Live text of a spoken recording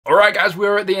Alright guys,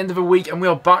 we're at the end of the week and we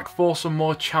are back for some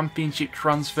more Championship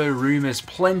transfer rumours.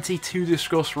 Plenty to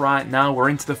discuss right now. We're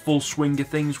into the full swing of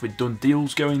things with done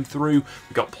deals going through.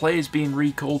 We've got players being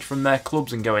recalled from their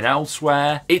clubs and going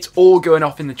elsewhere. It's all going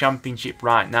off in the Championship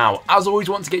right now. As always,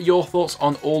 want to get your thoughts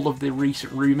on all of the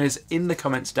recent rumours in the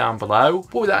comments down below.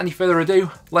 But without any further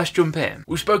ado, let's jump in.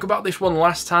 We spoke about this one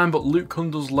last time, but Luke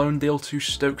Cundle's loan deal to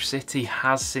Stoke City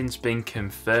has since been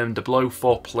confirmed. A blow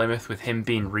for Plymouth with him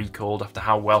being recalled after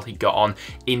how well he got on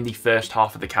in the first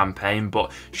half of the campaign,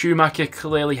 but Schumacher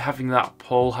clearly having that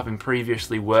pull, having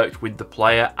previously worked with the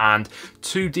player, and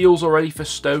two deals already for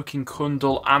Stoke in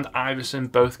Cundle and Iverson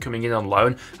both coming in on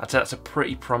loan. I'd say that's a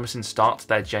pretty promising start to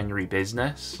their January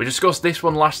business. We discussed this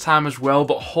one last time as well,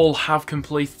 but Hull have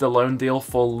completed the loan deal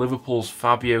for Liverpool's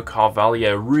Fabio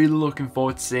Carvalho. Really looking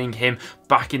forward to seeing him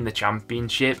back in the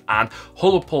Championship, and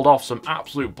Hull have pulled off some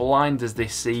absolute blinders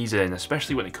this season,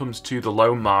 especially when it comes to the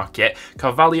loan market.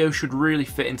 Carvalho should really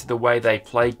fit into the way they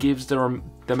play, gives them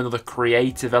another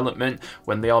creative element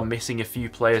when they are missing a few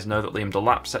players. Know that Liam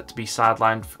Delap's set to be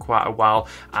sidelined for quite a while,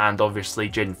 and obviously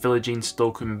Jaden Philogene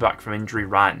still coming back from injury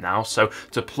right now, so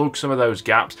to plug some of those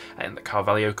gaps, I think that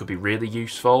Carvalho could be really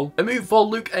useful. A move for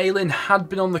Luke Ayling had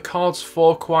been on the cards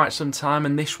for quite some time,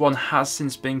 and this one has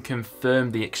since been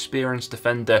confirmed. The experienced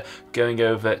defender going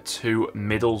over to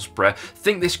Middlesbrough.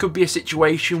 Think this could be a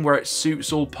situation where it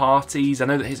suits all parties. I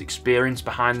know that his experience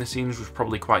behind the scenes was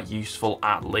probably quite useful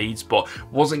at Leeds, but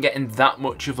wasn't getting that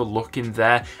much of a look in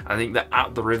there. I think that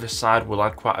at the Riverside will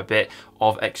add quite a bit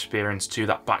of experience to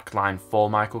that back line for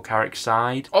Michael Carrick's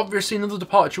side. Obviously, another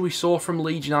departure we saw from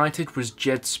Leeds United was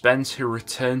Jed Spence, who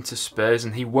returned to Spurs,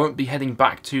 and he won't be heading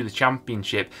back to the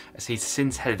Championship as he's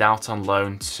since headed out on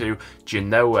loan to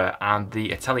Genoa, and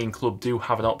the Italian club do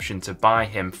have an option to buy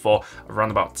him for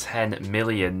around about 10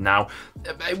 million. Now,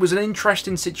 it was an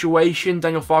interesting situation.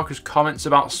 Daniel Farke's comments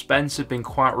about Spence have been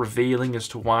quite revealing as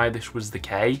to why this was the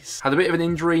case. Had a bit of an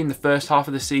injury in the first half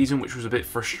of the season, which was a bit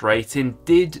frustrating.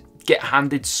 Did get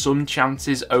handed some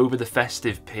chances over the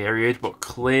festive period, but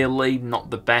clearly not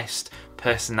the best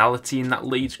personality in that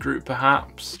Leeds group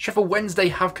perhaps. Sheffield Wednesday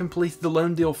have completed the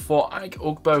loan deal for Ike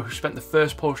Ugbo, who spent the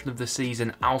first portion of the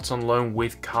season out on loan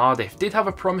with Cardiff. Did have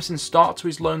a promising start to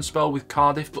his loan spell with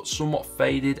Cardiff, but somewhat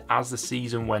faded as the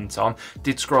season went on.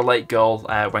 Did score a late goal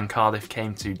when Cardiff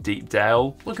came to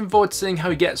Deepdale. Looking forward to seeing how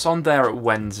he gets on there at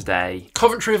Wednesday.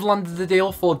 Coventry have landed the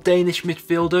deal for Danish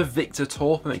midfielder Victor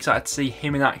Torp. I'm excited to see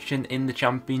him in action in the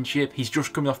Championship. He's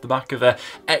just coming off the back of an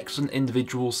excellent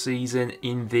individual season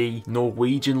in the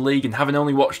Norwegian League, and having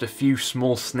only watched a few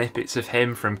small snippets of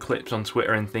him from clips on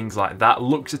Twitter and things like that,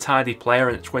 looks a tidy player,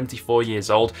 and at 24 years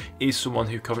old is someone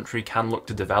who Coventry can look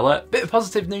to develop. Bit of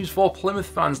positive news for Plymouth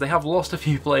fans. They have lost a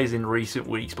few players in recent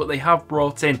weeks, but they have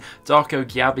brought in Darko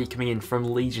Gyabi coming in from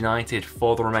Leeds United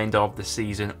for the remainder of the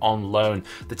season on loan.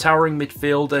 The towering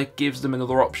midfielder gives them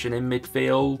another option in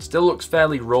midfield. Still looks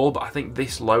fairly raw, but I think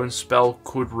this loan spell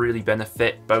could really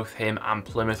benefit both him and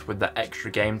Plymouth with the extra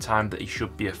game time that he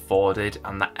should be afforded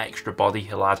and that extra body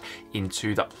he'll add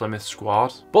into that Plymouth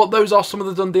squad. But those are some of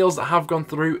the done deals that have gone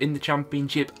through in the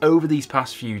Championship over these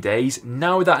past few days.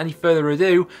 Now, without any further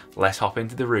ado, let's hop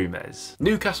into the rumours.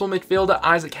 Newcastle midfielder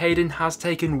Isaac Hayden has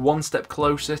taken one step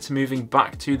closer to moving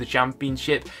back to the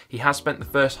Championship. He has spent the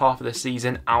first half of the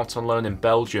season out on loan in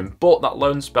Belgium, but that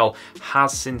loan spell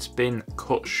has since been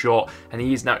cut short, and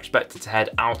he is now expected to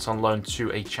head out on loan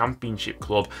to a Championship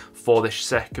club for the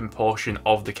second portion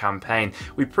of the campaign.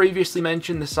 We previously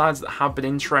mentioned the sides that have been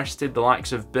interested, the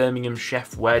likes of Birmingham,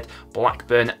 Sheff Wed,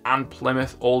 Blackburn and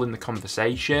Plymouth, all in the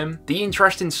conversation. The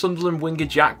interest in Sunderland winger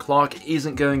Jack Clarke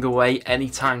isn't going away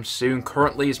anytime soon.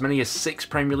 Currently, as many as 6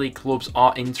 Premier League clubs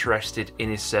are interested in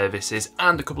his services,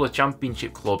 and a couple of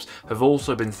Championship clubs have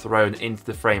also been thrown into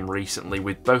the frame recently,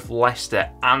 with both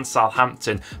Leicester and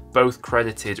Southampton both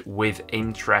credited with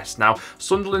interest. Now,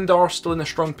 Sunderland are still in a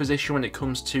strong position when it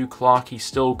comes to Clarke. He's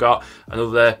still got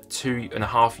another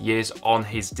 2.5 years on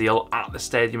his deal at the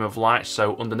Stadium of Light,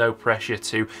 so under no pressure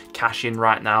to cash in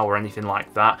right now or anything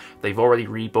like that. They've already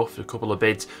rebuffed a couple of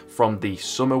bids from the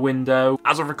summer window.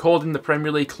 As of recording, the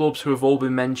Premier League clubs who have all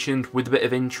been mentioned with a bit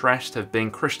of interest have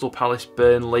been Crystal Palace,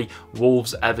 Burnley,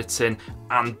 Wolves, Everton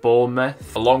and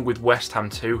Bournemouth, along with West Ham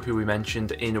too, who we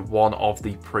mentioned in one of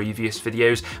the previous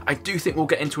videos. I do think we'll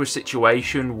get into a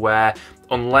situation where,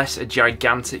 unless a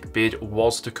gigantic bid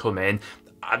was to come in,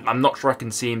 I'm not sure I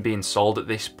can see him being sold at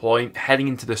this point. Heading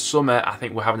into the summer, I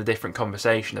think we're having a different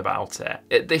conversation about it.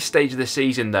 At this stage of the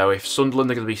season though, if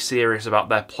Sunderland are going to be serious about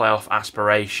their playoff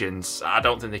aspirations, I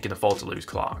don't think they can afford to lose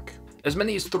Clarke. As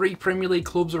many as 3 Premier League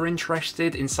clubs are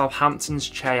interested in Southampton's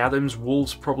Che Adams.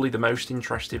 Wolves probably the most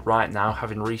interested right now,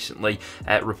 having recently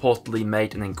reportedly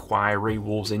made an inquiry.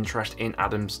 Wolves' interest in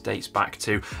Adams dates back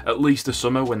to at least the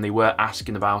summer when they were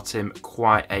asking about him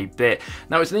quite a bit.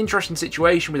 Now, it's an interesting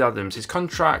situation with Adams. His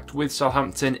contract with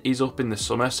Southampton is up in the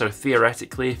summer, so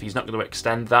theoretically, if he's not going to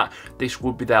extend that, this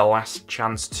would be their last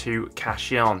chance to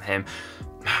cash in on him.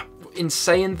 In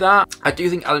saying that, I do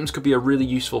think Adams could be a really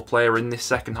useful player in this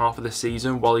second half of the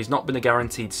season. While he's not been a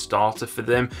guaranteed starter for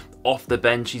them, off the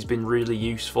bench he's been really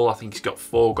useful. I think he's got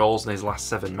 4 goals in his last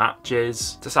 7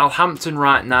 matches. To Southampton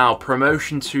right now,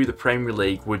 promotion to the Premier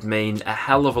League would mean a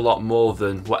hell of a lot more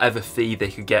than whatever fee they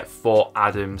could get for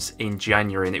Adams in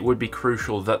January, and it would be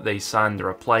crucial that they signed a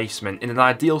replacement. In an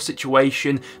ideal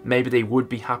situation, maybe they would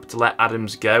be happy to let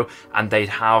Adams go and they'd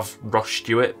have Ross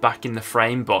Stewart back in the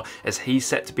frame, but as he's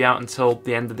set to be out until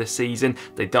the end of the season,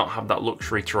 they don't have that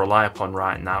luxury to rely upon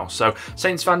right now. So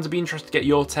Saints fans, would be interested to get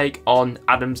your take on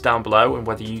Adams down below and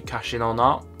whether you cash in or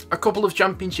not. A couple of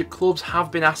Championship clubs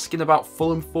have been asking about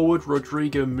Fulham forward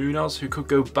Rodrigo Munoz, who could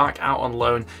go back out on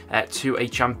loan to a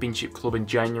Championship club in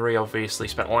January. Obviously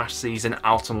spent last season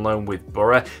out on loan with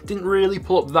Borough. Didn't really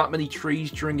pull up that many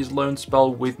trees during his loan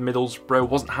spell with Middlesbrough.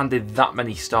 Wasn't handed that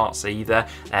many starts either.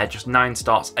 Just 9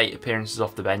 starts, 8 appearances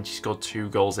off the bench. He scored 2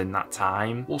 goals in that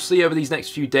time. We'll see over these next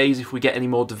few days if we get any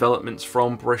more developments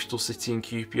from Bristol City and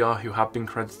QPR, who have been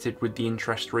credited with the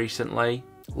interest recently.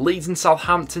 Leeds and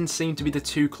Southampton seem to be the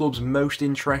 2 clubs most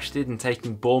interested in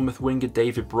taking Bournemouth winger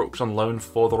David Brooks on loan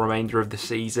for the remainder of the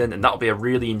season, and that'll be a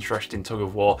really interesting tug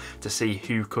of war to see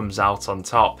who comes out on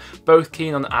top. Both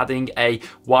keen on adding a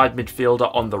wide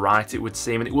midfielder on the right, it would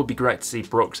seem, and it would be great to see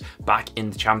Brooks back in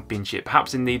the Championship,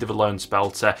 perhaps in need of a loan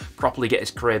spell to properly get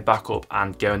his career back up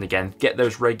and going again, get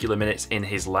those regular minutes in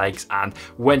his legs, and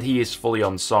when he is fully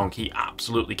on song, he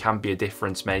absolutely can be a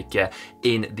difference maker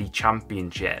in the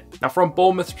Championship. Now, from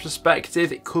Bournemouth's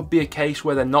perspective, it could be a case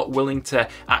where they're not willing to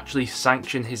actually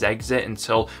sanction his exit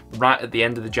until right at the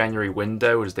end of the January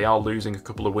window, as they are losing a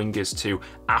couple of wingers to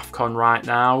AFCON right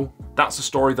now. That's a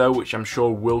story though which I'm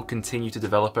sure will continue to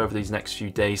develop over these next few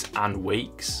days and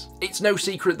weeks. It's no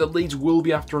secret that Leeds will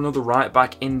be after another right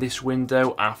back in this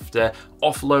window after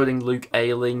offloading Luke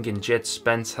Ayling and Jed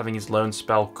Spence having his loan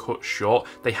spell cut short.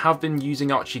 They have been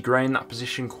using Archie Gray in that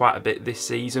position quite a bit this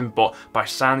season, but by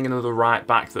signing another right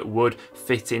back that would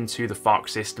fit into the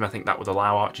Fox system, I think that would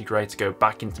allow Archie Gray to go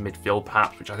back into midfield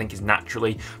perhaps, which I think is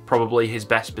naturally probably his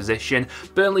best position.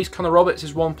 Burnley's Connor Roberts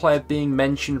is one player being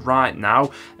mentioned right now.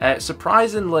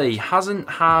 Surprisingly, hasn't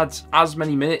had as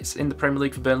many minutes in the Premier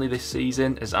League for Burnley this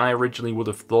season as I originally would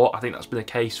have thought. I think that's been the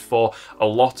case for a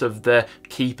lot of the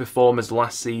key performers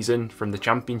last season from the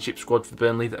Championship squad for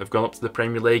Burnley that have gone up to the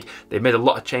Premier League. They've made a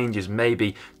lot of changes,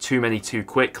 maybe too many too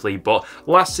quickly, but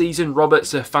last season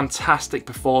Roberts a fantastic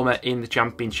performer in the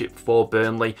Championship for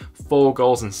Burnley. 4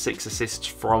 goals and 6 assists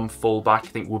from fullback. I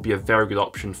think would be a very good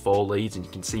option for Leeds, and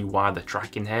you can see why they're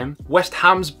tracking him. West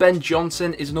Ham's Ben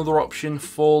Johnson is another option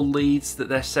for Leeds that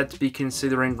they're said to be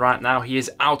considering right now. He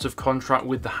is out of contract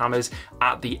with the Hammers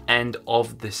at the end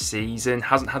of the season.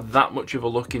 Hasn't had that much of a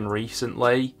look in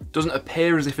recently. Doesn't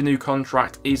appear as if a new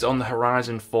contract is on the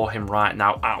horizon for him right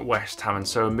now at West Ham, and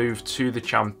so a move to the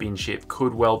Championship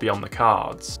could well be on the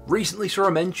cards. Recently saw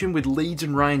a mention with Leeds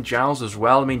and Ryan Giles as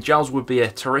well. I mean, Giles would be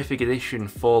a terrific addition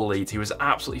for Leeds. He was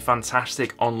absolutely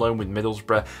fantastic on loan with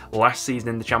Middlesbrough last season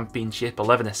in the Championship.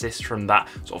 11 assists from that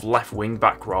sort of left wing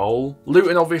back role.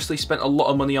 Luton obviously spent a lot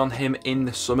of money on him in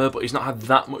the summer, but he's not had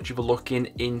that much of a look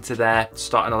into their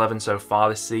starting 11 so far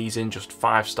this season. Just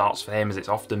 5 starts for him, as it's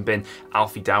often been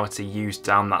Alfie Doherty used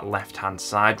down that left hand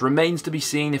side. Remains to be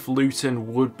seen if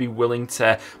Luton would be willing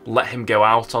to let him go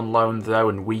out on loan though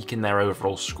and weaken their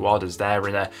overall squad, as they're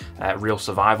in a real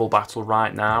survival battle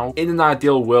right now. In an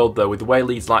ideal world though, with the way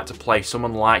Leeds like to play,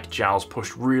 someone like Giles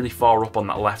pushed really far up on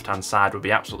that left hand side would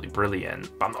be absolutely brilliant,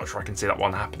 but I'm not sure I can see that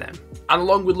one happening. And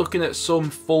along with looking at some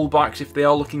fullbacks, if they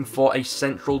are looking for a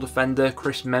central defender,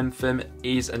 Chris Mentham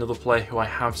is another player who I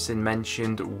have seen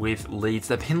mentioned with Leeds.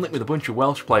 They've been linked with a bunch of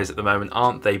Welsh players at the moment,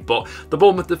 aren't they? But the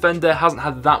Bournemouth defender hasn't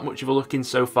had that much of a look in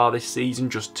so far this season,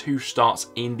 just 2 starts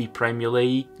in the Premier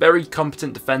League. Very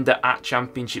competent defender at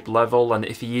Championship level, and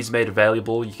if he is made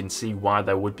available, you can see why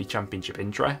there would be Championship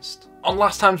interest. On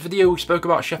last time's video, we spoke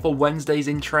about Sheffield Wednesday's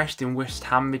interest in West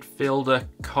Ham midfielder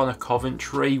Connor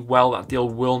Coventry. Well, that deal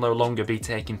will no longer be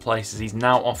taking place as he's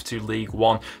now off to League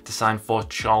One to sign for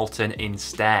Charlton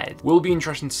instead. Will be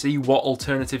interesting to see what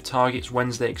alternative targets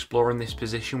Wednesday explore in this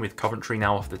position with Coventry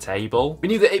now off the table. We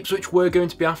knew that Ipswich were going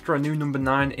to be after a new number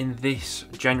 9 in this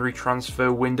January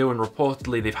transfer window, and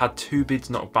reportedly they've had 2 bids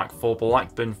knocked back for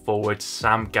Blackburn forward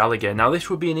Sam Gallagher. Now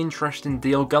this would be an interesting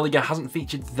deal. Gallagher hasn't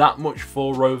featured that much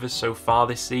for Rovers so far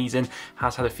this season,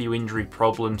 has had a few injury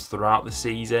problems throughout the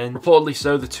season. Reportedly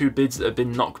so, the 2 bids that have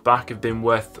been knocked back have been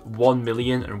worth 1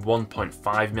 million and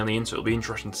 1.5 million, so it'll be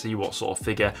interesting to see what sort of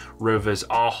figure Rovers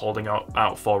are holding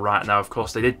out for right now. Of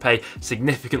course, they did pay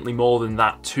significantly more than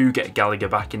that to get Gallagher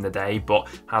back in the day, but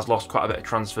has lost quite a bit of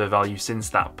transfer value since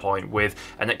that point, with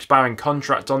an expiring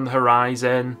contract on the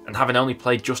horizon and having only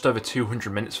played just over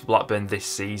 200 minutes for Blackburn this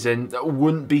season. I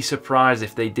wouldn't be surprised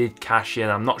if they did cash in.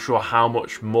 I'm not sure how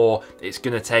much more it's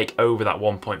going to take over that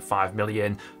 1.5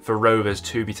 million for Rovers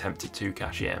to be tempted to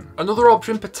cash in. Another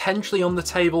option potentially on the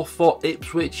table for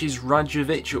Ipswich is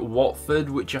Rajovic at Watford,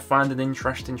 which I find an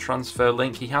interesting transfer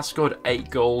link. He has scored 8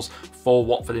 goals for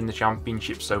Watford in the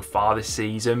Championship so far this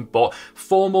season, but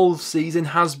formal season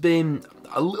has been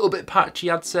a little bit patchy,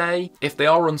 I'd say. If they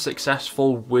are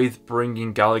unsuccessful with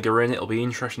bringing Gallagher in, it'll be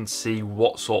interesting to see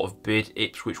what sort of bid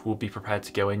Ipswich will be prepared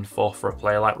to go in for a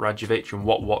player like Rajovic and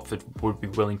what Watford would be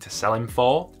willing to sell him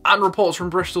for. And reports from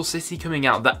Bristol City coming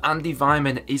out that Andi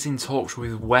Weimann is in talks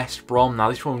with West Brom. Now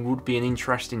this one would be an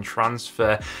interesting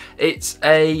transfer. It's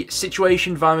a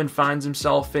situation Weimann finds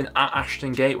himself in at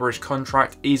Ashton Gate, where his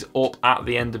contract is up at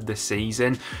the end of the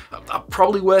season.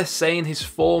 Probably worth saying his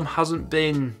form hasn't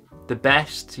been the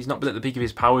best. He's not been at the peak of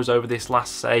his powers over this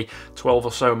last, say, 12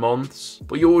 or so months.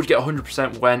 But you always get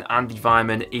 100% when Andi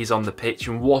Weimann is on the pitch,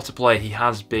 and what a player he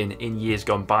has been in years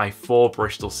gone by for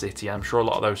Bristol City. I'm sure a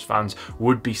lot of those fans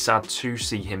would be sad to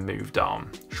see him moved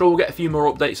on. Sure, we'll get a few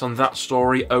more updates on that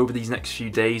story over these next few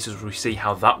days as we see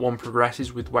how that one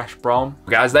progresses with West Brom.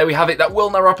 But guys, there we have it. That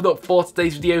will now wrap it up for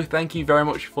today's video. Thank you very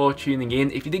much for tuning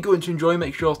in. If you did go in to enjoy,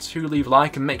 make sure to leave a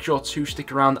like and make sure to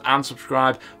stick around and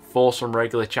subscribe for some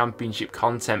regular Championship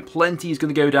content. Plenty is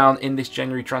going to go down in this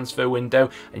January transfer window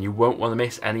and you won't want to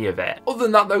miss any of it. Other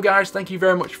than that though guys, thank you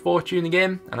very much for tuning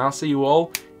in and I'll see you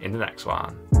all in the next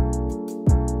one.